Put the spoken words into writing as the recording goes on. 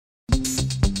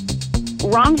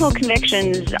Wrongful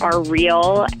convictions are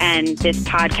real, and this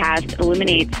podcast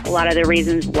illuminates a lot of the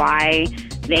reasons why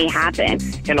they happen.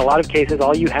 In a lot of cases,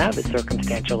 all you have is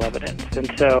circumstantial evidence.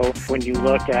 And so when you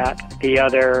look at the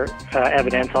other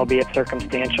evidence, albeit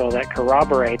circumstantial, that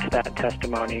corroborates that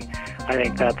testimony, I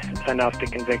think that's enough to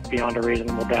convict beyond a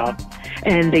reasonable doubt.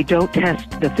 And they don't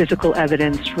test the physical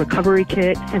evidence recovery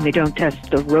kit, and they don't test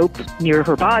the rope near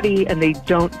her body, and they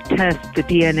don't test the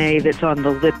DNA that's on the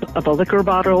lip of a liquor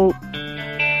bottle.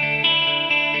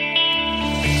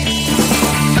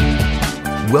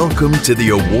 Welcome to the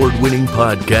award-winning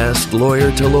podcast,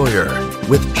 Lawyer to Lawyer,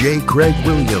 with J. Craig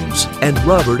Williams and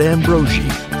Robert Ambrogi,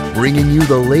 bringing you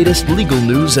the latest legal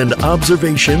news and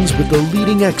observations with the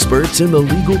leading experts in the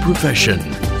legal profession.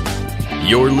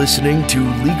 You're listening to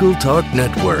Legal Talk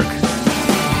Network.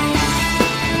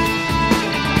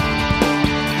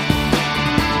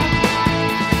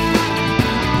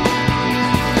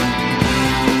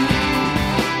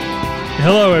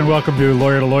 Hello and welcome to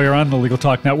Lawyer on the Legal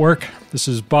Talk Network. This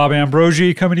is Bob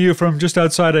Ambrogi coming to you from just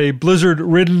outside a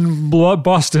blizzard-ridden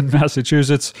Boston,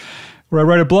 Massachusetts, where I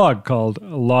write a blog called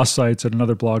Law Sites and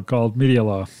another blog called Media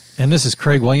Law. And this is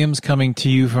Craig Williams coming to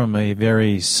you from a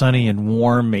very sunny and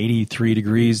warm 83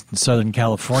 degrees in Southern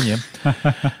California,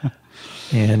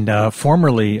 and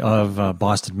formerly of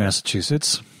Boston,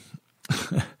 Massachusetts.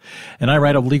 And I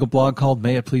write a legal blog called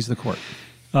May It Please the Court.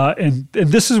 And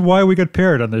this is why we get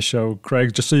paired on this show,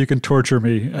 Craig, just so you can torture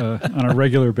me on a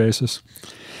regular basis.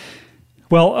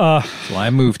 Well, so I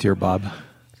moved here, Bob.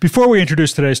 Before we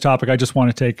introduce today's topic, I just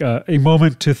want to take a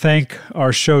moment to thank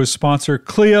our show's sponsor,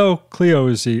 Clio. Clio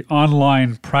is the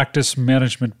online practice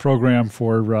management program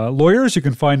for lawyers. You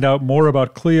can find out more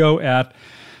about Clio at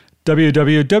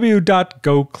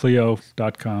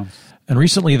www.goclio.com. And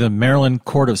recently, the Maryland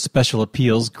Court of Special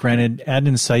Appeals granted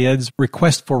Adnan Syed's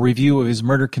request for review of his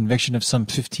murder conviction of some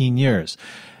 15 years.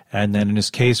 Adnan and his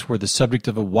case were the subject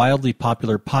of a wildly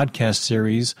popular podcast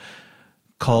series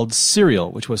called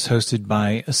Serial, which was hosted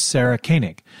by Sarah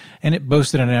Koenig, and it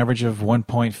boasted an average of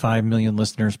 1.5 million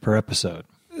listeners per episode.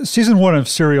 Season 1 of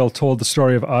Serial told the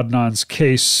story of Adnan's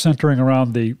case centering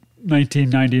around the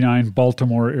 1999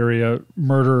 Baltimore area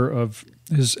murder of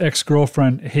his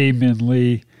ex-girlfriend, Hae Min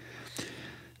Lee.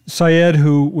 Syed,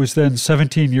 who was then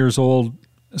 17 years old,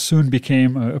 soon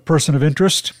became a person of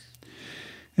interest.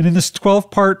 And in this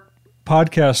 12-part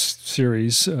podcast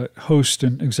series, host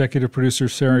and executive producer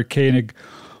Sarah Koenig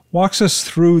walks us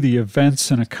through the events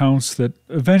and accounts that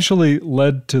eventually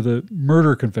led to the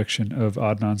murder conviction of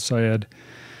Adnan Syed.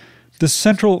 The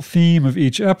central theme of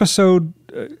each episode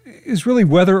is really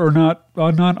whether or not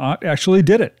Adnan actually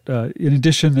did it. In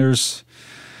addition, there's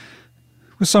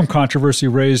some controversy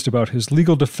raised about his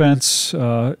legal defense,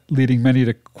 leading many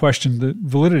to question the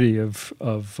validity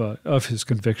of his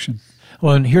conviction.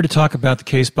 Well, and here to talk about the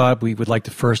case, Bob, we would like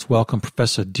to first welcome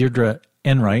Professor Deirdre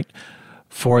Enright.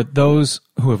 For those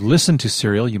who have listened to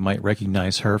Serial, you might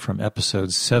recognize her from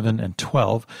episodes 7 and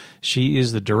 12. She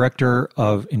is the Director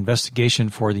of Investigation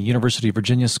for the University of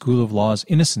Virginia School of Law's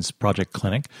Innocence Project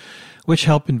Clinic, which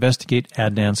helped investigate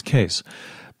Adnan's case.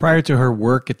 Prior to her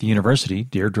work at the university,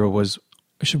 Deirdre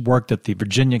worked at the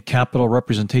Virginia Capital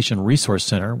Representation Resource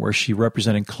Center, where she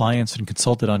represented clients and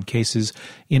consulted on cases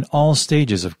in all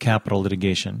stages of capital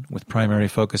litigation, with primary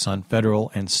focus on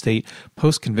federal and state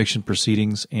post-conviction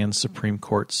proceedings and Supreme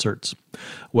Court certs.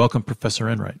 Welcome, Professor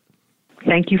Enright.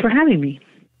 Thank you for having me.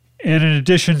 And in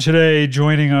addition, today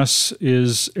joining us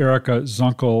is Erica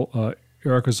Zunkel.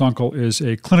 Erica Zunkel is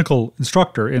a clinical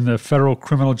instructor in the Federal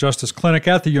Criminal Justice Clinic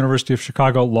at the University of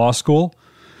Chicago Law School.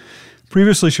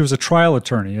 Previously, she was a trial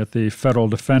attorney at the Federal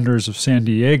Defenders of San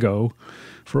Diego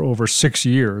for over 6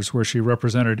 years, where she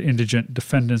represented indigent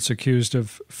defendants accused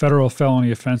of federal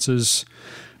felony offenses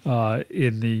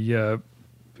in the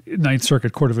Ninth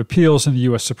Circuit Court of Appeals and the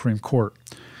U.S. Supreme Court.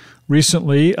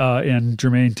 Recently, and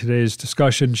germane to today's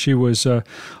discussion, she was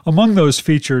among those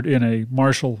featured in a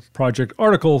Marshall Project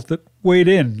article that weighed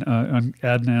in on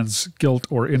Adnan's guilt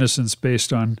or innocence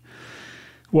based on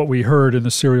what we heard in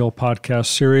the Serial podcast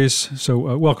series.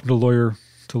 So welcome to Lawyer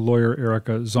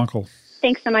Erica Zunkel.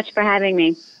 Thanks so much for having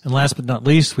me. And last but not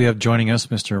least, we have joining us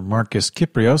Mr. Marcus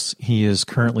Kyprios. He is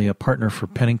currently a partner for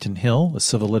Pennington Hill, a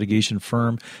civil litigation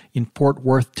firm in Fort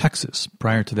Worth, Texas.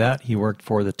 Prior to that, he worked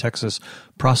for the Texas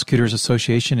Prosecutors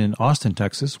Association in Austin,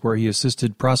 Texas, where he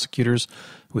assisted prosecutors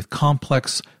with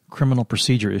complex criminal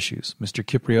procedure issues. Mr.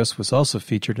 Kyprios was also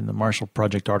featured in the Marshall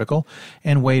Project article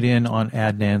and weighed in on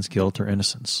Adnan's guilt or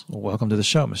innocence. Well, welcome to the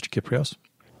show, Mr. Kyprios.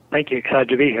 Thank you. Excited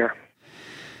to be here.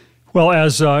 Well,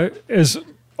 as our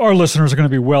listeners are going to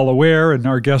be well aware, and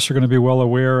our guests are going to be well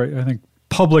aware, I think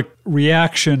public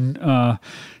reaction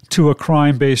to a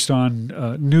crime based on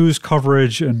news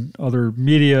coverage and other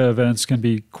media events can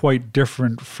be quite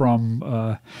different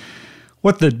from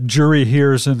what the jury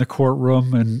hears in the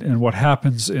courtroom and what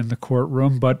happens in the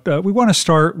courtroom. But we want to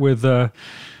start with a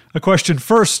question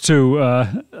first to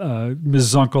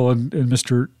Ms. Zunkel and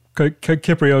Mr.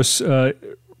 Kyprios,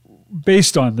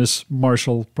 based on this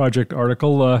Marshall Project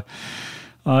article.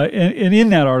 And in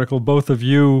that article, both of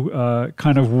you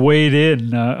kind of weighed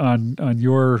in on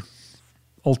your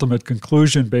ultimate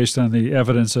conclusion based on the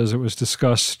evidence as it was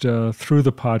discussed through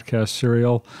the podcast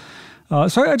serial.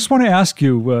 So I just want to ask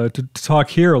you to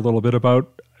talk here a little bit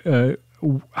about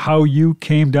how you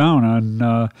came down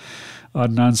on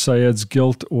Adnan Syed's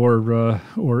guilt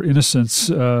or innocence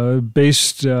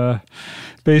based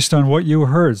on what you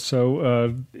heard.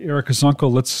 So, Erica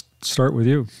Zunkel, let's start with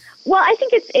you. Well, I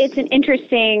think it's an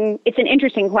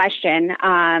interesting question,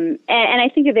 and I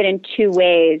think of it in two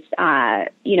ways.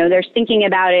 There's thinking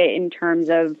about it in terms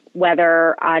of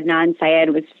whether Adnan Syed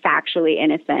was factually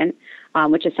innocent,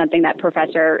 which is something that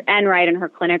Professor Enright and her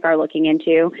clinic are looking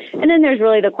into, and then there's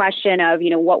really the question of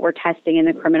what we're testing in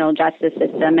the criminal justice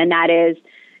system, and that is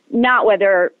not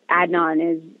whether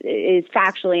Adnan is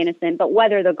factually innocent, but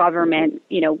whether the government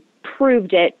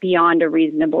proved it beyond a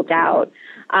reasonable doubt.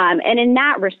 And in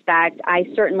that respect, I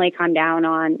certainly come down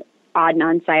on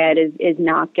Adnan Syed is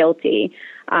not guilty.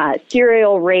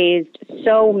 Serial raised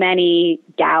so many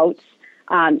doubts,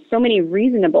 so many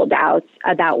reasonable doubts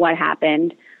about what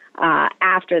happened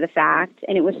after the fact.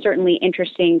 And it was certainly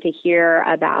interesting to hear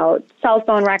about cell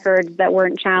phone records that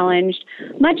weren't challenged.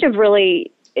 Much of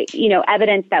really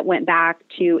evidence that went back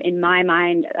to, in my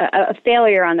mind, a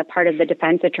failure on the part of the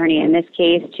defense attorney in this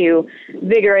case to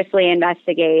vigorously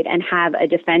investigate and have a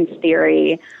defense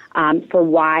theory for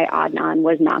why Adnan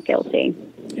was not guilty.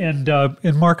 And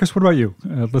Marcus, what about you?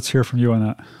 Let's hear from you on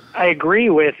that. I agree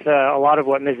with a lot of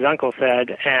what Ms. Zunkel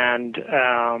said,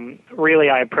 and really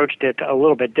I approached it a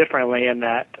little bit differently in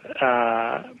that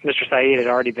Mr. Syed had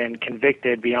already been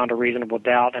convicted beyond a reasonable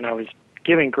doubt, and I was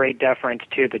giving great deference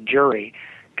to the jury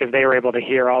because they were able to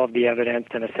hear all of the evidence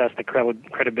and assess the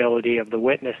credibility of the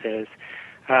witnesses.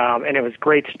 And it was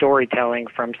great storytelling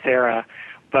from Sarah,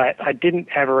 but I didn't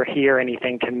ever hear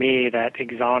anything to me that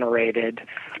exonerated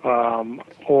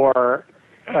or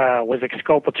was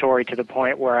exculpatory to the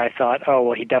point where I thought, oh,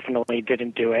 well, he definitely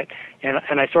didn't do it.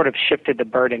 And I sort of shifted the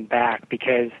burden back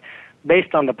because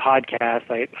based on the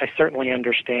podcast, I certainly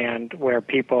understand where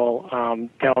people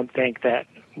don't think that,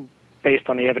 based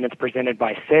on the evidence presented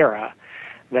by Sarah,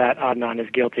 that Adnan is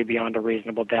guilty beyond a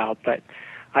reasonable doubt. But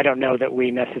I don't know that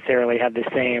we necessarily had the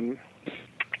same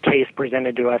case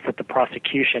presented to us that the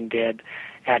prosecution did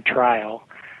at trial.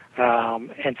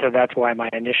 And so that's why my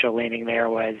initial leaning there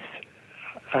was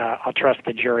I'll trust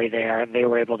the jury there. They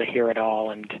were able to hear it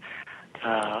all, and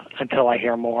until I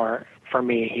hear more, for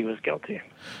me, he was guilty.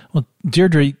 Well,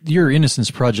 Deirdre, your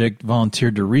Innocence Project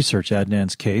volunteered to research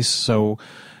Adnan's case, so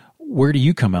where do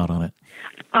you come out on it?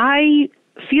 I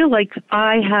feel like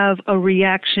I have a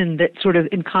reaction that sort of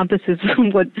encompasses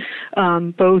what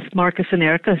both Marcus and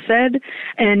Erica said.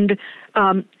 And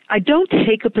I don't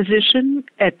take a position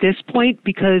at this point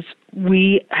because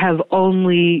we have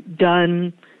only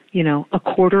done, a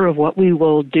quarter of what we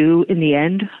will do in the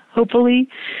end, hopefully.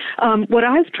 What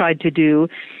I've tried to do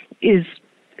is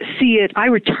see it, I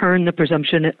return the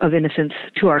presumption of innocence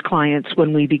to our clients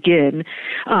when we begin.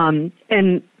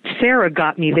 And Sarah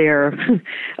got me there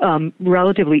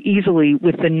relatively easily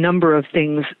with the number of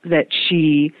things that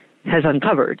she has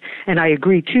uncovered. And I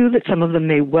agree, too, that some of them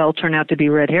may well turn out to be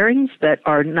red herrings that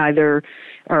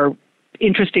are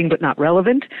interesting but not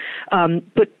relevant.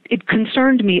 But it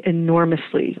concerned me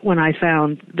enormously when I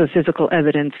found the physical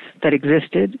evidence that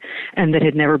existed and that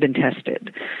had never been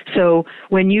tested. So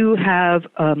when you have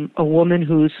a woman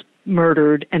who's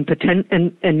murdered and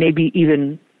maybe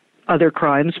even other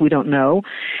crimes, we don't know,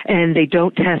 and they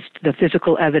don't test the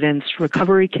physical evidence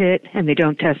recovery kit, and they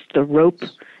don't test the rope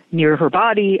near her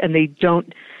body, and they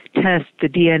don't test the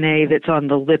DNA that's on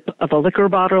the lip of a liquor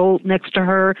bottle next to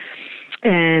her,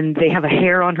 and they have a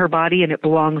hair on her body and it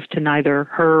belongs to neither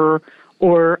her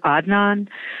or Adnan.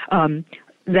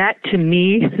 That, to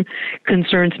me,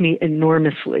 concerns me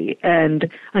enormously. And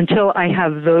until I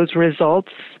have those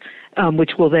results,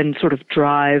 which will then sort of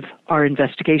drive our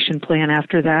investigation plan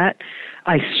after that,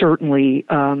 I certainly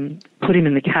put him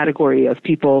in the category of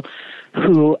people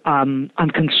who I'm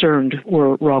concerned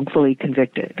were wrongfully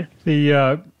convicted.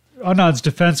 The Adnan's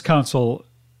defense counsel,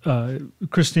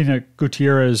 Cristina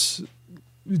Gutierrez,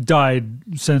 died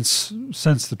since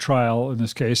the trial in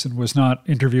this case and was not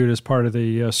interviewed as part of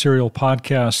the serial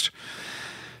podcast.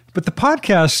 But the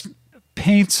podcast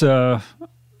paints a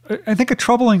I think, a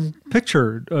troubling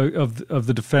picture of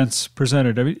the defense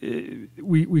presented. I mean,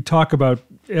 we talk about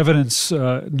evidence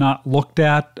not looked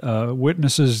at,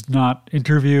 witnesses not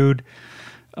interviewed.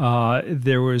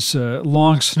 There was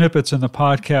long snippets in the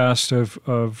podcast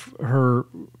of her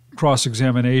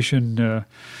cross-examination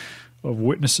of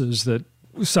witnesses that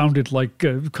sounded like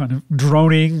kind of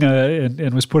droning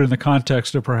and was put in the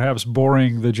context of perhaps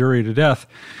boring the jury to death.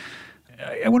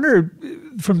 I wonder,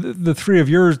 from the three of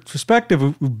your perspective,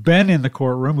 who've been in the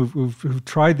courtroom, who've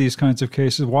tried these kinds of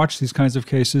cases, watched these kinds of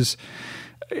cases,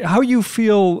 how you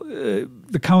feel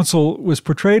the counsel was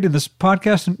portrayed in this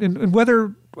podcast, and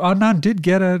whether Adnan did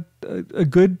get a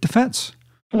good defense.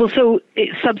 Well, so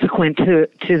subsequent to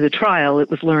the trial,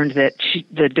 it was learned that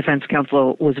the defense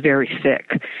counsel was very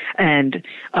sick and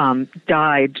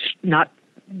died not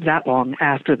that long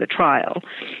after the trial.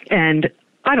 And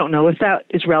I don't know if that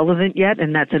is relevant yet,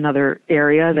 and that's another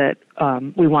area that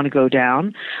we want to go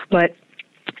down. But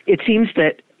it seems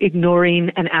that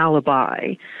ignoring an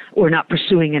alibi or not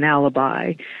pursuing an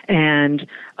alibi and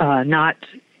not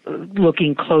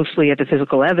looking closely at the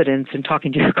physical evidence and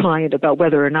talking to your client about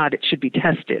whether or not it should be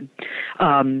tested.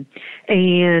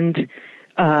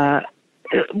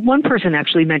 One person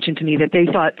actually mentioned to me that they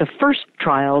thought the first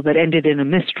trial that ended in a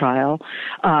mistrial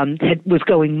was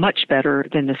going much better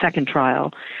than the second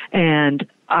trial. And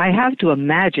I have to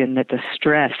imagine that the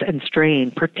stress and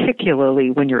strain, particularly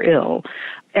when you're ill,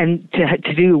 and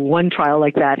to do one trial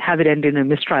like that, have it end in a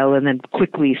mistrial, and then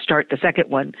quickly start the second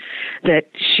one, that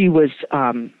she was,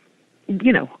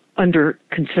 under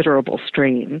considerable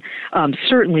strain.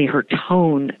 Certainly her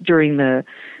tone during the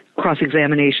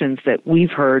cross-examinations that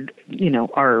we've heard,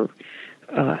 are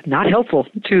not helpful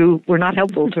to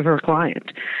her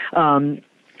client.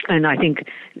 And I think,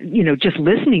 just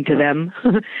listening to them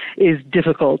is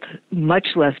difficult, much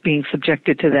less being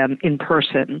subjected to them in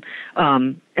person.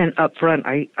 And up front,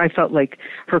 I felt like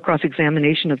her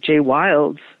cross-examination of Jay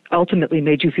Wilds ultimately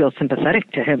made you feel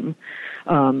sympathetic to him.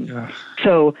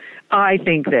 So I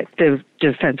think that the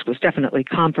defense was definitely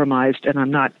compromised,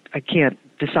 and I can't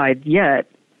decide yet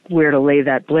where to lay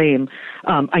that blame.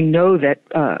 I know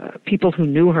that people who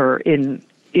knew her in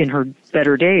her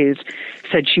better days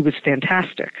said she was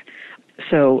fantastic.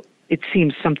 So it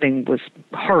seems something was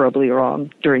horribly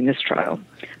wrong during this trial.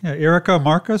 Yeah, Erica,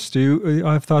 Marcus, do you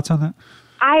have thoughts on that?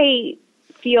 I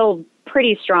feel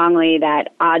pretty strongly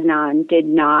that Adnan did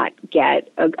not get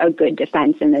a good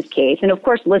defense in this case. And of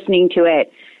course, listening to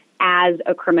it as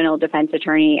a criminal defense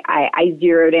attorney, I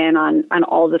zeroed in on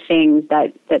all the things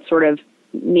that sort of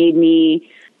made me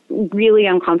really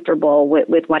uncomfortable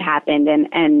with what happened.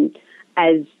 And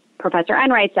as Professor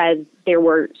Enright says, there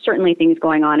were certainly things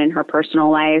going on in her personal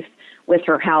life with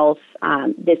her health.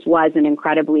 This was an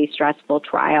incredibly stressful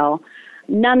trial.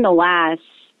 Nonetheless,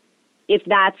 if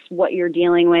that's what you're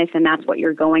dealing with and that's what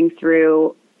you're going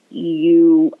through,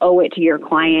 you owe it to your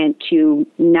client to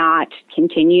not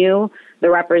continue the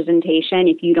representation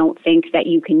if you don't think that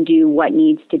you can do what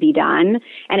needs to be done.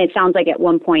 And it sounds like at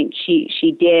one point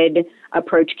she did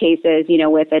approach cases,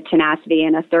 with a tenacity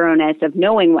and a thoroughness of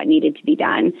knowing what needed to be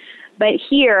done. But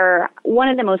here, one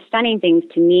of the most stunning things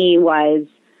to me was,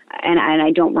 and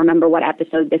I don't remember what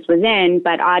episode this was in,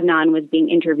 but Adnan was being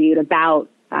interviewed about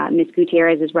Ms.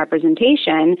 Gutierrez's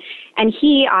representation, and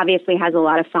he obviously has a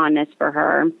lot of fondness for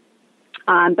her.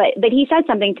 But he said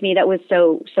something to me that was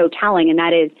so telling, and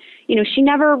that is, she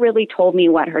never really told me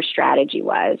what her strategy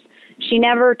was. She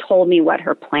never told me what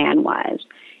her plan was.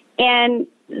 And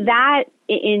that,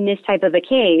 in this type of a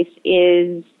case,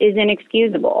 is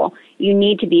inexcusable. You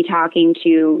need to be talking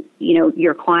to,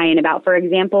 your client about, for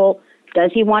example,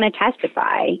 does he want to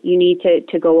testify? You need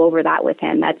to go over that with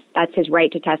him. That's his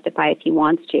right to testify if he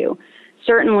wants to.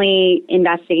 Certainly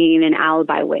investigating an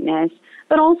alibi witness,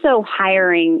 but also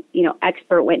hiring,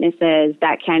 expert witnesses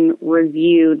that can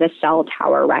review the cell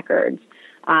tower records.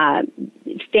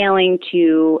 Failing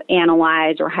to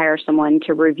analyze or hire someone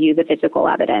to review the physical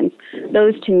evidence.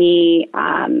 Those, to me,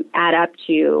 add up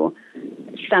to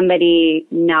somebody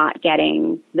not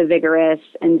getting the vigorous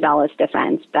and zealous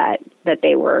defense that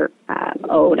they were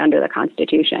owed under the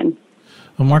Constitution.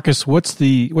 Well, Marcus, what's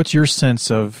your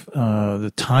sense of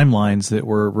the timelines that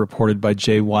were reported by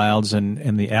Jay Wilds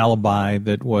and the alibi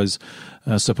that was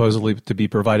supposedly to be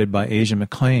provided by Asia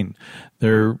McClain?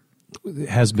 There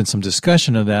has been some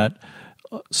discussion of that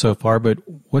so far, but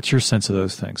what's your sense of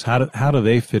those things? How do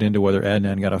they fit into whether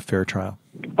Adnan got a fair trial?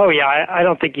 Oh, yeah, I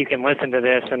don't think you can listen to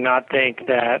this and not think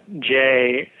that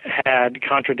Jay had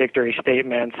contradictory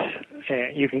statements.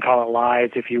 You can call it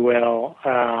lies, if you will.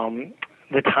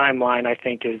 The timeline, I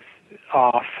think, is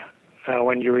off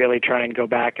when you really try and go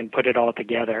back and put it all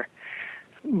together.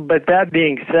 But that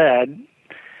being said,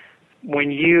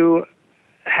 when you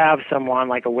have someone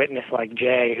like a witness like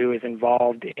Jay who is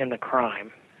involved in the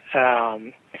crime,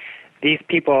 these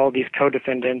people, these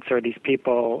co-defendants or these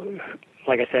people,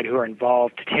 like I said, who are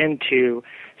involved tend to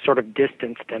sort of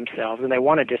distance themselves, and they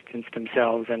want to distance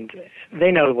themselves, and they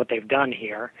know what they've done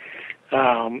here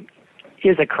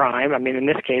is a crime. I mean, in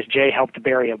this case, Jay helped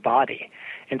bury a body,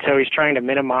 and so he's trying to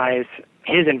minimize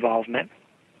his involvement.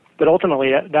 But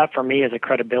ultimately, that for me is a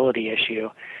credibility issue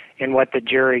in what the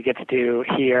jury gets to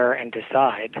hear and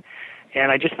decide.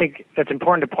 And I just think that's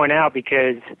important to point out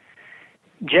because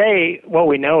Jay, what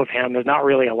we know of him, is not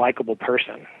really a likable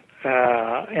person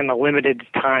in the limited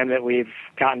time that we've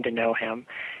gotten to know him.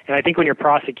 And I think when you're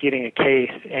prosecuting a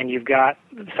case and you've got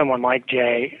someone like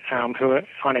Jay, who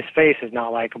on his face is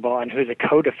not likable and who's a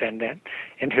co-defendant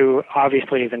and who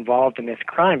obviously is involved in this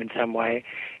crime in some way,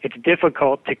 it's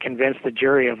difficult to convince the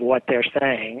jury of what they're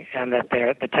saying and that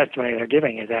the testimony they're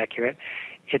giving is accurate.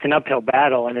 It's an uphill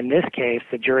battle, and in this case,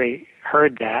 the jury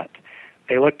heard that.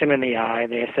 They looked him in the eye,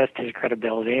 they assessed his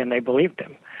credibility, and they believed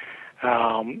him.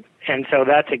 And so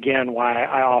that's, again, why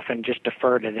I often just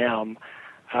defer to them.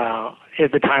 Is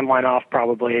the timeline off?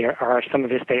 Probably, or are some of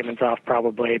his statements off?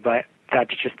 Probably, but that's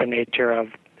just the nature of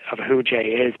who Jay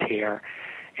is here.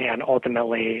 And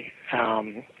ultimately,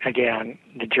 again,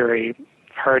 the jury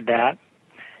heard that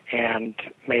and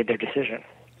made their decision.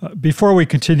 Before we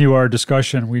continue our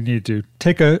discussion, we need to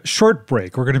take a short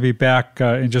break. We're going to be back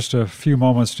in just a few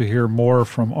moments to hear more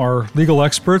from our legal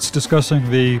experts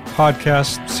discussing the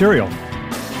podcast Serial.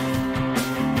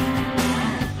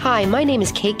 Hi, my name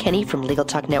is Kate Kenny from Legal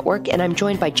Talk Network, and I'm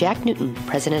joined by Jack Newton,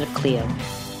 president of Clio.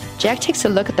 Jack takes a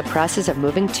look at the process of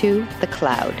moving to the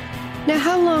cloud. Now,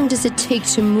 how long does it take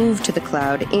to move to the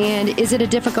cloud, and is it a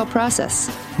difficult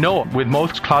process? No, with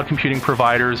most cloud computing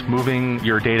providers, moving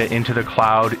your data into the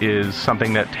cloud is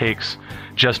something that takes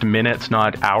just minutes,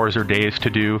 not hours or days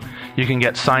to do. You can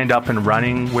get signed up and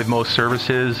running with most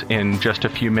services in just a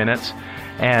few minutes.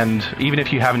 And even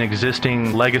if you have an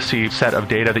existing legacy set of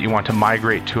data that you want to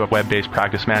migrate to a web-based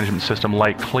practice management system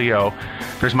like Clio,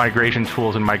 there's migration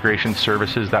tools and migration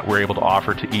services that we're able to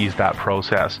offer to ease that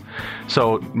process.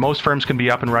 So most firms can be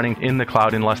up and running in the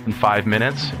cloud in less than 5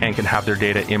 minutes and can have their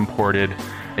data imported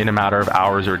in a matter of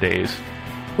hours or days.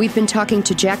 We've been talking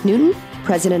to Jack Newton,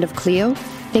 president of Clio.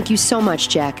 Thank you so much,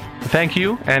 Jack. Thank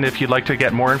you. And if you'd like to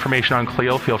get more information on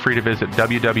Clio, feel free to visit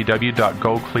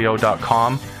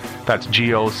www.goclio.com. That's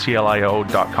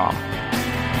GOCLIO.com.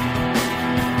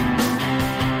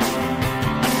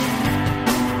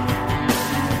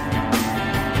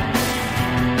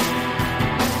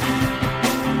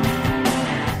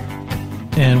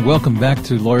 And welcome back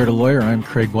to Lawyer to Lawyer. I'm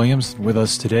Craig Williams. With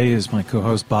us today is my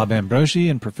co-host Bob Ambrogi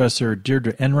and Professor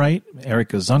Deirdre Enright,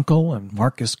 Erica Zunkel, and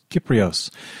Marcus Kyprios.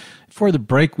 Before the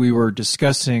break, we were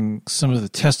discussing some of the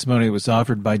testimony that was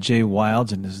offered by Jay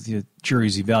Wilds and the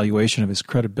jury's evaluation of his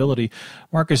credibility.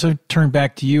 Marcus, I turn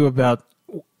back to you about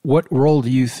what role do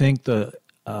you think the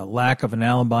lack of an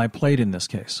alibi played in this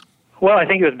case? Well, I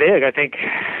think it was big. I think,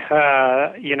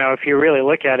 if you really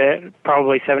look at it,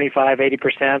 probably 75,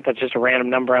 80%, that's just a random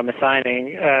number I'm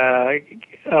assigning,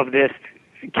 of this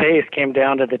case came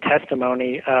down to the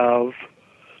testimony of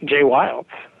Jay Wilds.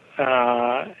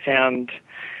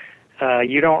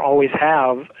 You don't always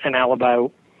have an alibi.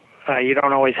 You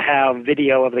don't always have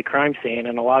video of the crime scene.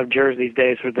 And a lot of jurors these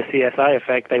days, with the CSI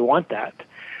effect, they want that.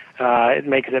 It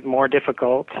makes it more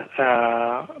difficult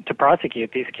to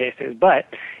prosecute these cases. But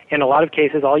in a lot of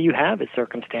cases, all you have is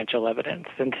circumstantial evidence.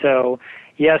 And so,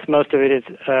 yes, most of it is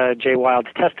Jay Wilds'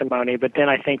 testimony. But then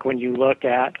I think when you look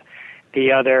at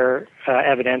the other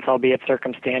evidence, albeit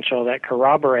circumstantial, that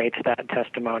corroborates that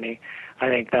testimony, I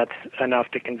think that's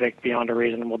enough to convict beyond a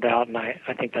reasonable doubt, and I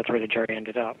think that's where the jury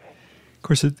ended up. Of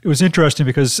course, it was interesting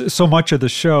because so much of the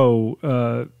show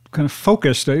kind of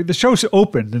focused. The show's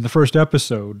opened in the first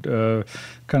episode,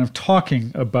 kind of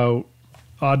talking about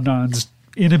Adnan's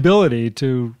inability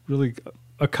to really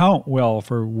account well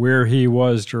for where he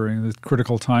was during the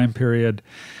critical time period.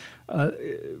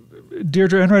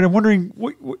 Deirdre Enright, I'm wondering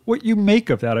what you make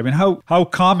of that. I mean, how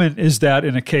common is that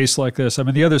in a case like this? I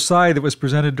mean, the other side that was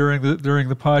presented during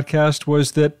the podcast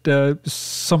was that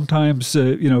sometimes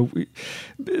the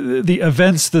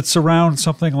events that surround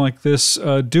something like this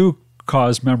do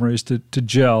cause memories to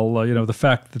gel. The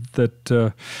fact that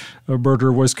a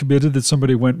murder was committed, that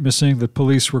somebody went missing, that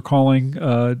police were calling,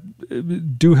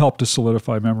 do help to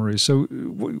solidify memories. So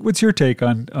what's your take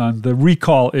on the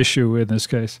recall issue in this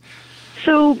case?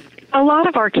 So a lot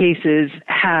of our cases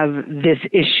have this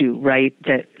issue, right?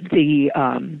 That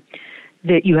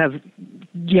that you have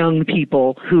young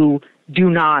people who do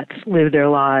not live their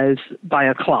lives by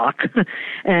a clock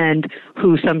and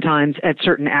who sometimes at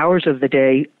certain hours of the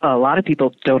day, a lot of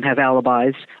people don't have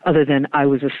alibis other than I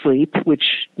was asleep, which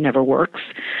never works.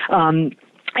 And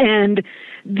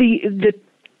the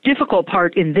difficult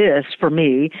part in this for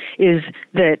me is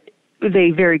that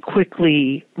they very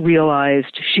quickly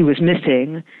realized she was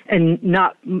missing and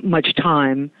not much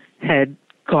time had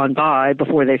gone by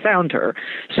before they found her.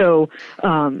 So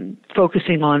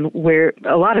focusing on where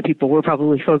a lot of people were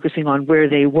probably focusing on where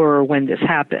they were when this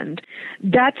happened.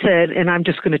 That said, and I'm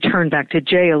just going to turn back to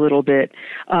Jay a little bit,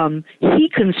 he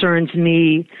concerns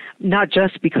me not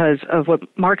just because of what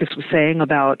Marcus was saying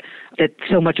about that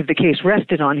so much of the case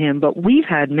rested on him, but we've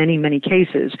had many, many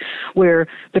cases where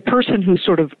the person who's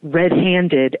sort of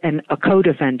red-handed and a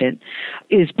co-defendant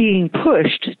is being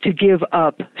pushed to give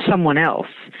up someone else.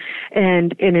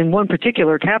 And in one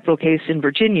particular capital case in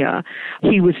Virginia,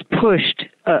 he was pushed,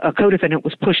 a co-defendant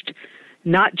was pushed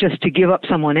not just to give up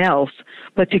someone else,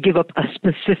 but to give up a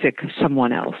specific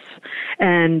someone else.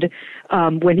 And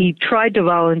when he tried to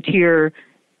volunteer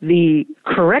the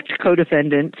correct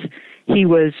co-defendant, he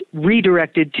was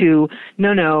redirected to,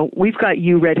 no, we've got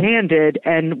you red-handed,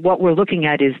 and what we're looking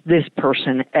at is this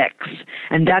person X,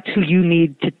 and that's who you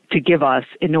need to give us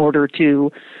in order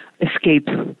to escape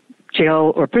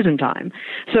jail or prison time.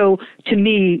 So to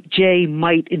me, Jay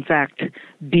might in fact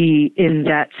be in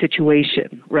that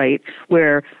situation, right,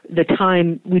 where the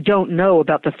time we don't know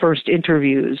about the first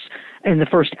interviews and the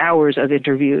first hours of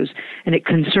interviews, and it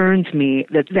concerns me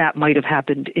that might have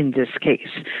happened in this case,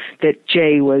 that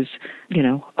Jay was,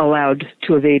 allowed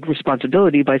to evade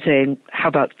responsibility by saying, how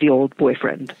about the old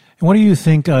boyfriend? And what do you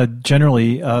think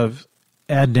generally of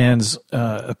Adnan's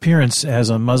appearance as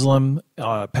a Muslim,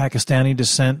 Pakistani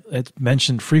descent? It's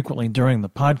mentioned frequently during the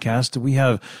podcast. Do we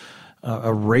have a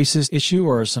racist issue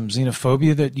or some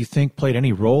xenophobia that you think played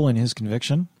any role in his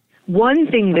conviction? One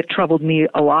thing that troubled me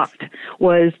a lot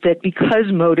was that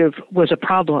because motive was a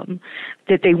problem,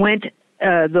 that they went,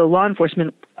 the law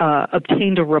enforcement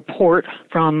obtained a report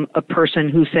from a person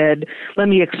who said, let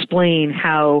me explain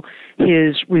how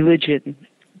his religion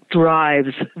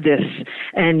drives this.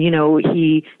 And,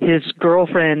 his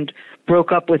girlfriend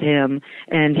broke up with him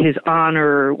and his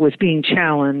honor was being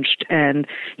challenged and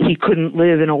he couldn't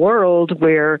live in a world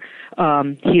where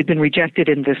he had been rejected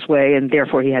in this way and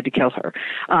therefore he had to kill her.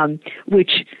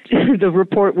 Which the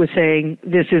report was saying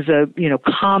this is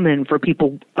common for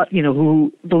people,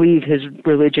 who believe his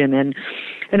religion. And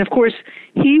of course,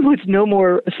 he was no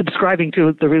more subscribing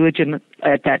to the religion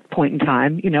at that point in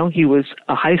time. He was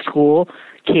a high school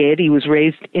kid. He was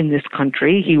raised in this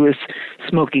country. He was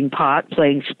smoking pot,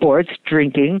 playing sports,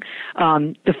 drinking.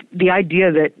 The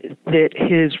idea that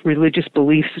his religious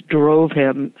beliefs drove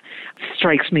him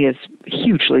strikes me as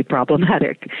hugely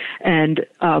problematic and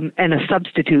a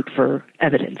substitute for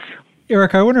evidence.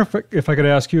 Eric, I wonder if I could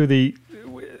ask you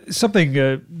something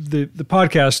the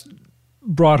podcast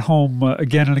brought home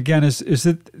again and again is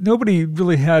that nobody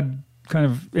really had kind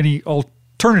of any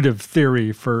alternative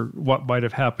theory for what might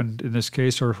have happened in this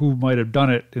case or who might have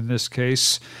done it in this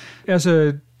case. As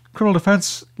a criminal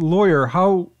defense lawyer,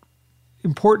 how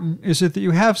important is it that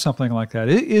you have something like that?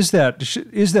 Is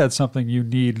that something you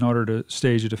need in order to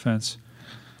stage a defense?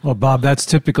 Well, Bob, that's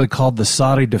typically called the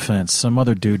Saudi defense. Some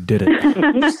other dude did it. Well,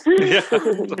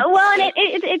 and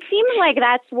it seems like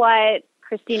that's what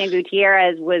Cristina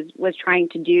Gutierrez was trying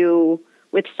to do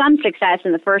with some success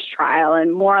in the first trial,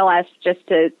 and more or less just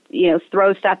to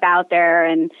throw stuff out there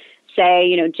and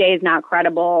say Jay's not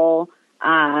credible.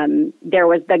 There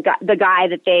was the guy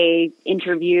that they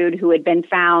interviewed who had been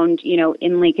found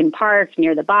in Lincoln Park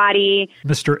near the body.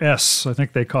 Mr. S, I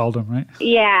think they called him, right?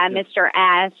 Yeah, Mr.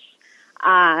 S.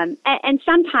 And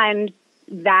sometimes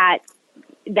that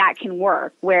can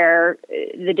work where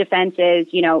the defense is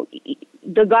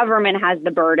the government has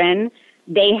the burden.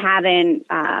 They haven't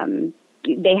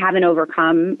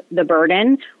overcome the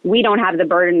burden. We don't have the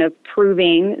burden of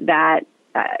proving that,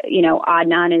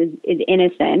 Adnan is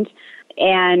innocent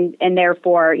and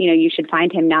therefore, you should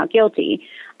find him not guilty.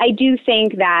 I do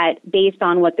think that based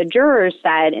on what the jurors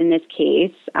said in this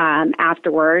case,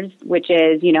 afterwards, which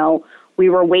is, we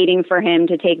were waiting for him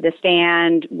to take the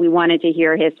stand. We wanted to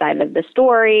hear his side of the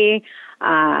story,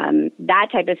 that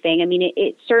type of thing. I mean,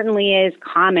 it certainly is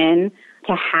common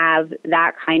to have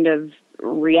that kind of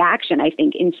reaction, I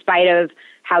think, in spite of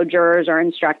how jurors are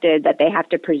instructed that they have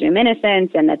to presume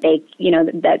innocence and that they,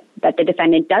 that the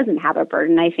defendant doesn't have a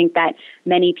burden. I think that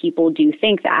many people do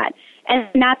think that. And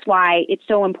that's why it's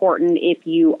so important, if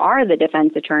you are the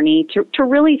defense attorney, to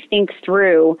really think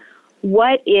through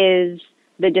what is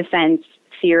the defense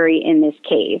theory in this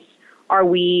case. Are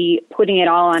we putting it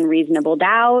all on reasonable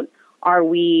doubt? Are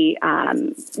we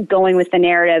going with the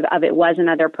narrative of it was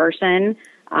another person?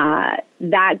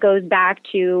 That goes back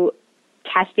to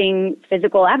testing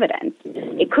physical evidence.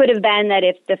 It could have been that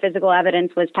if the physical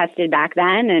evidence was tested back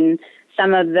then and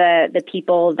some of the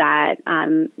people that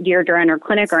Deirdre and her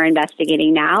clinic are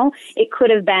investigating now, it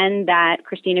could have been that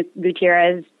Cristina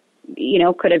Gutierrez,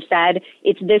 could have said,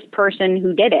 it's this person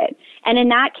who did it. And in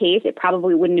that case, it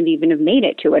probably wouldn't have even have made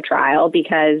it to a trial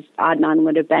because Adnan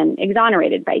would have been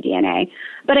exonerated by DNA.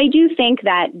 But I do think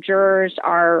that jurors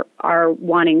are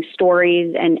wanting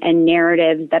stories and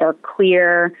narratives that are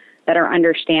clear, that are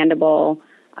understandable,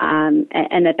 and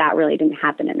that really didn't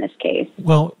happen in this case.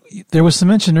 Well, there was some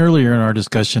mention earlier in our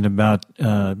discussion about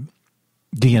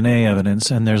DNA evidence,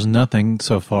 and there's nothing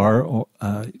so far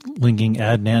linking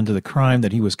Adnan to the crime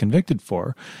that he was convicted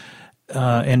for.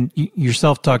 And you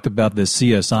yourself talked about the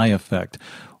CSI effect.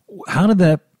 How did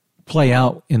that play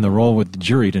out in the role with the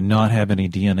jury to not have any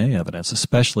DNA evidence,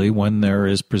 especially when there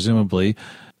is presumably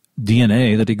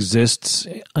DNA that exists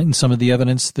in some of the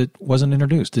evidence that wasn't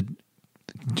introduced? Did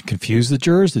it confuse the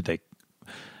jurors? Were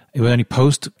there any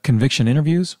post-conviction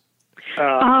interviews?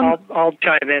 I'll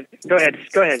chime in. Go ahead.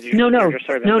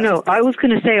 No. I was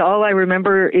going to say all I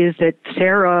remember is that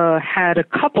Sarah had a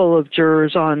couple of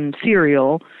jurors on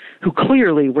Serial who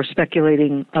clearly were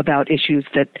speculating about issues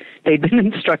that they'd been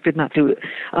instructed not to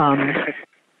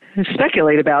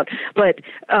speculate about. But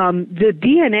the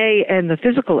DNA and the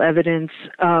physical evidence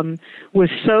was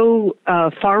so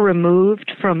far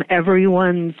removed from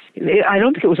everyone's, I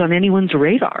don't think it was on anyone's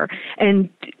radar. And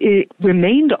it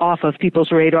remained off of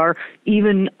people's radar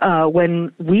even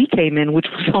when we came in, which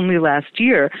was only last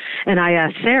year. And I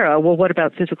asked Sarah, well, what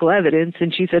about physical evidence?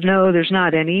 And she said, no, there's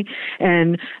not any.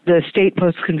 And the state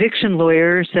post-conviction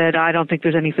lawyer said, I don't think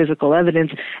there's any physical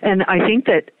evidence. And I think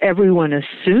that everyone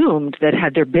assumed that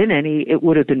had there been any, it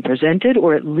would have been presented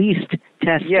or at least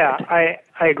tested. Yeah,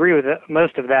 I agree with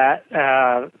most of that.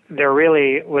 There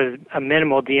really was a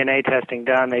minimal DNA testing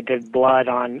done. They did blood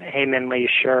on Hae Min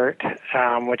Lee's shirt,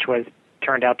 which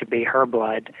turned out to be her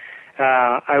blood.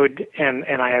 I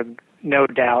have no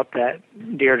doubt that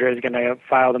Deirdre is going to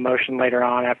file the motion later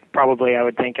on. I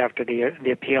would think after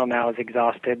the appeal now is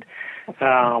exhausted,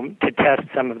 to test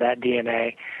some of that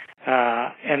DNA.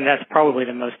 And that's probably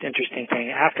the most interesting thing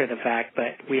after the fact,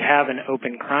 but we have an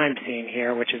open crime scene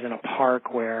here, which is in a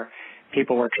park where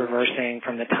people were traversing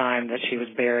from the time that she was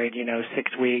buried,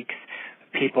 6 weeks,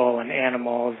 people and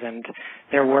animals, and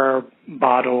there were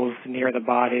bottles near the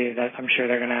body that I'm sure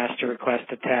they're going to ask to request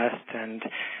a test. And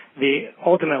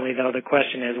ultimately, though, the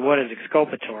question is, what is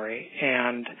exculpatory?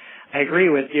 And I agree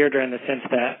with Deirdre in the sense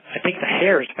that I think the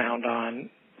hairs found on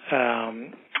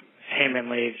Hae Min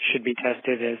Lee should be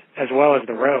tested as well as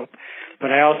the rope.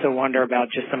 But I also wonder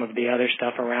about just some of the other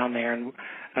stuff around there. And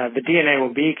the DNA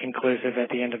will be conclusive at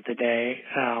the end of the day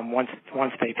once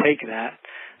they take that.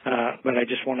 But I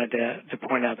just wanted to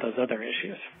point out those other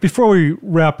issues. Before we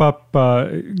wrap up,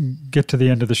 get to the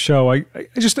end of the show, I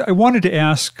wanted to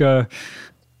ask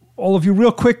all of you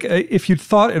real quick if you'd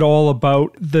thought at all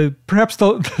about perhaps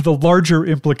the larger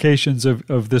implications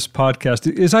of this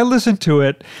podcast. As I listened to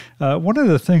it, one of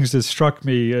the things that struck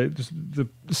me,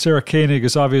 Sarah Koenig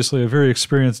is obviously a very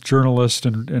experienced journalist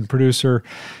and producer,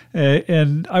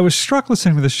 and I was struck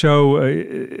listening to the show.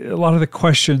 A lot of the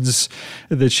questions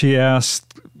that she asked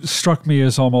struck me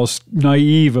as almost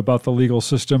naive about the legal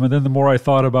system. And then the more I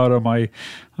thought about them, I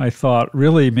thought,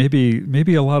 really,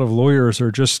 maybe a lot of lawyers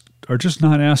are just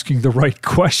not asking the right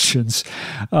questions.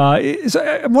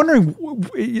 I'm wondering,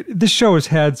 this show has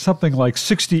had something like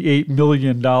 68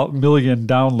 million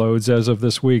downloads as of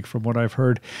this week, from what I've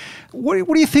heard.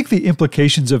 What do you think the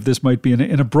implications of this might be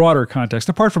in a broader context?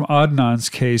 Apart from Adnan's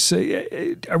case,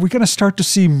 are we going to start to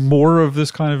see more of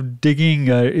this kind of digging?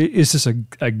 Is this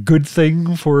a good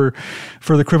thing for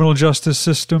the criminal justice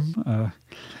system?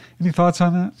 Any thoughts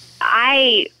on that?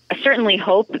 I certainly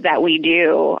hope that we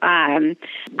do.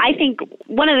 I think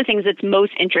one of the things that's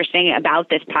most interesting about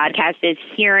this podcast is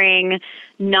hearing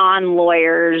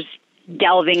non-lawyers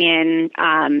delving in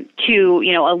to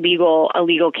a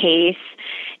legal case,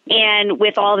 and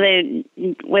with all the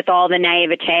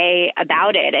naivete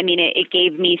about it. I mean, it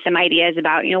gave me some ideas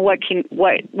about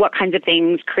what kinds of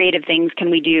things, creative things, can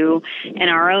we do in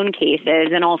our own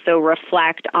cases, and also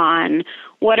reflect on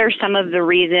what are some of the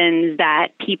reasons that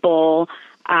people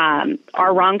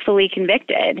are wrongfully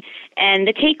convicted. And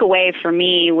the takeaway for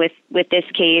me with this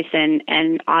case and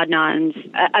Adnan's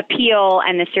appeal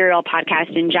and the Serial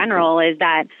podcast in general is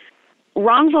that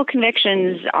wrongful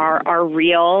convictions are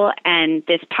real, and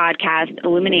this podcast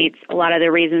illuminates a lot of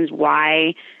the reasons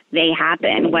why they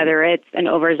happen, whether it's an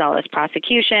overzealous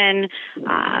prosecution,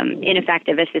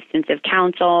 ineffective assistance of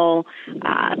counsel,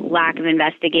 lack of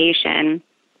investigation.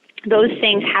 Those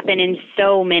things happen in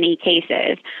so many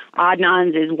cases.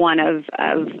 Adnan's is one of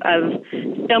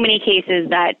so many cases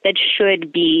that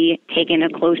should be taken a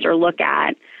closer look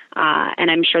at. And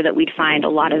I'm sure that we'd find a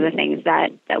lot of the things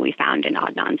that we found in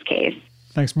Adnan's case.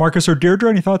 Thanks. Marcus or Deirdre,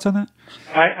 any thoughts on that?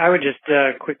 I would just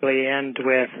quickly end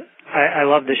with, I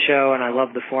love the show and I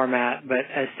love the format, but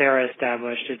as Sarah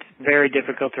established, it's very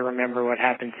difficult to remember what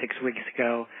happened 6 weeks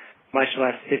ago, much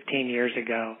less 15 years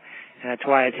ago. And that's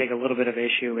why I take a little bit of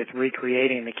issue with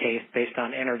recreating the case based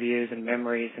on interviews and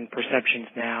memories and perceptions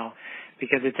now,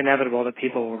 because it's inevitable that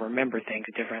people will remember things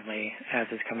differently as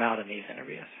has come out in these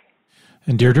interviews.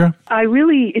 And Deirdre? I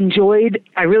really enjoyed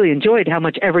how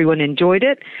much everyone enjoyed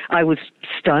it. I was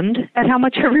stunned at how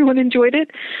much everyone enjoyed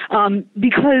it,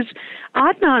 because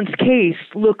Adnan's case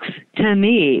looks to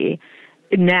me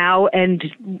now and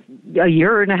a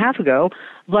year and a half ago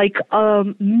like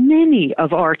many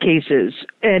of our cases,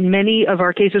 and many of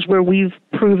our cases where we've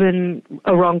proven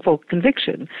a wrongful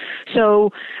conviction.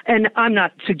 So, and I'm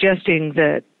not suggesting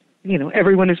that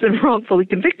everyone has been wrongfully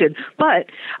convicted. But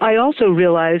I also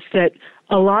realized that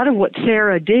a lot of what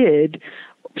Sarah did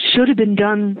should have been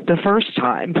done the first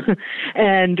time.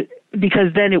 And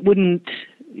because then it wouldn't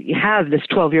have this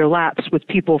 12-year lapse with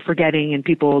people forgetting and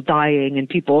people dying and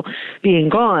people being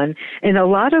gone. And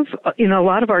in a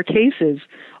lot of our cases,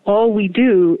 all we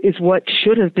do is what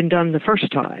should have been done the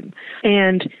first time.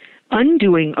 And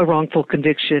undoing a wrongful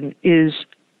conviction is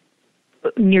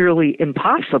nearly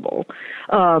impossible,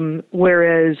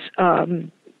 whereas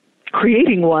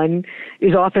creating one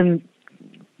is often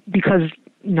because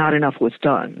not enough was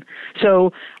done.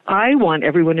 So I want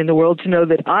everyone in the world to know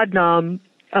that Adnan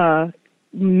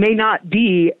may not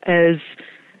be as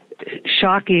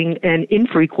shocking and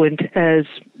infrequent as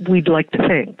we'd like to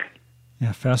think.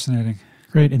 Yeah, fascinating.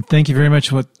 Great, and thank you very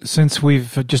much. Since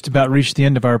we've just about reached the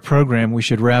end of our program, we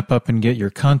should wrap up and get your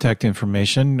contact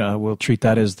information. We'll treat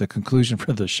that as the conclusion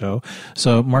for the show.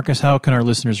 So, Marcus, how can our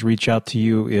listeners reach out to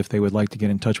you if they would like to get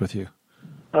in touch with you?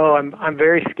 Oh, I'm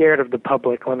very scared of the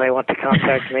public when they want to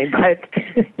contact me, but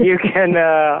you can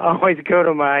always go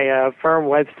to my firm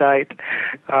website.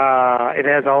 It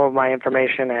has all of my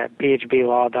information at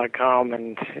phblaw.com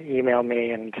and email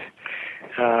me, and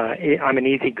I'm an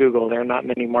easy Google. There are not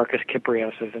many Marcus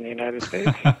Kyprioses in the United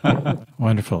States.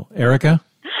 Wonderful. Erica?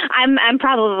 I'm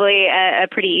probably a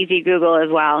pretty easy Google as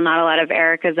well. Not a lot of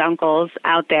Erica's uncles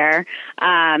out there.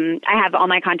 I have all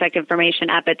my contact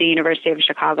information up at the University of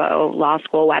Chicago Law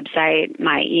School website.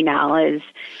 My email is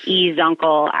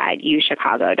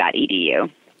ezuncle@uchicago.edu.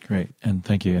 Great, and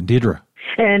thank you. And Deirdre?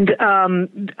 And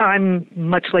I'm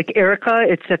much like Erica.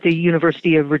 It's at the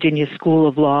University of Virginia School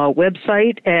of Law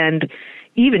website. And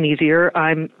even easier,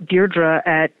 I'm Deirdre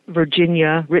at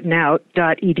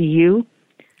virginiawrittenOut.edu.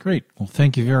 Great. Well,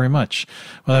 thank you very much.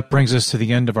 Well, that brings us to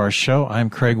the end of our show. I'm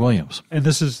Craig Williams. And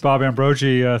this is Bob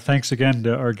Ambrogi. Thanks again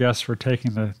to our guests for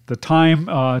taking the time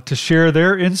to share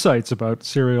their insights about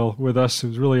Serial with us. It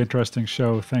was a really interesting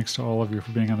show. Thanks to all of you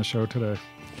for being on the show today.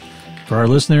 For our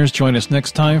listeners, join us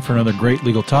next time for another great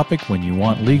legal topic. When you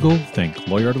want legal, think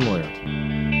lawyer to lawyer.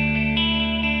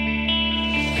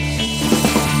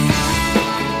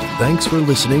 Thanks for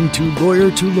listening to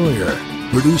Lawyer,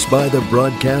 produced by the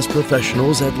broadcast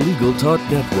professionals at Legal Talk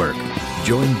Network.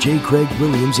 Join J. Craig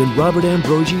Williams and Robert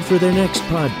Ambrogi for their next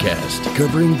podcast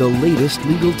covering the latest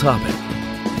legal topic.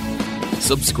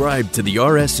 Subscribe to the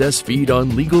RSS feed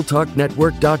on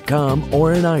LegalTalkNetwork.com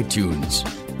or in iTunes.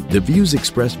 The views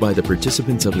expressed by the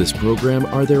participants of this program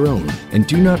are their own and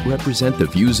do not represent the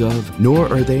views of,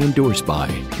 nor are they endorsed by,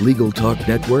 Legal Talk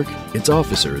Network, its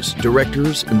officers,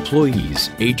 directors, employees,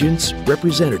 agents,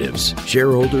 representatives,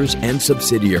 shareholders, and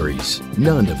subsidiaries.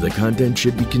 None of the content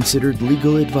should be considered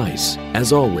legal advice.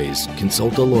 As always,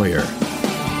 consult a lawyer.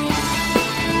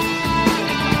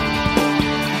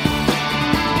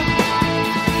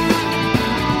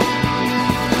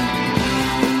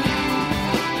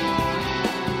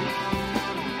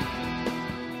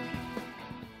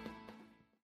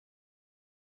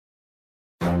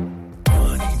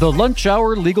 The Lunch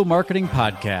Hour Legal Marketing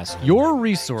Podcast, your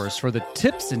resource for the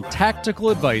tips and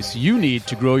tactical advice you need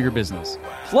to grow your business.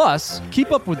 Plus,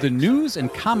 keep up with the news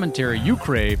and commentary you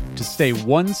crave to stay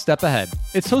one step ahead.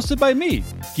 It's hosted by me,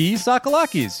 Guy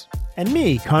Sakalakis. And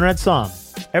me, Conrad Som.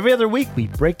 Every other week, we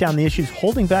break down the issues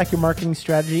holding back your marketing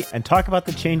strategy and talk about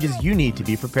the changes you need to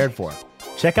be prepared for.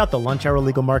 Check out the Lunch Hour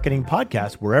Legal Marketing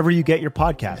Podcast wherever you get your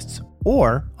podcasts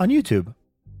or on YouTube.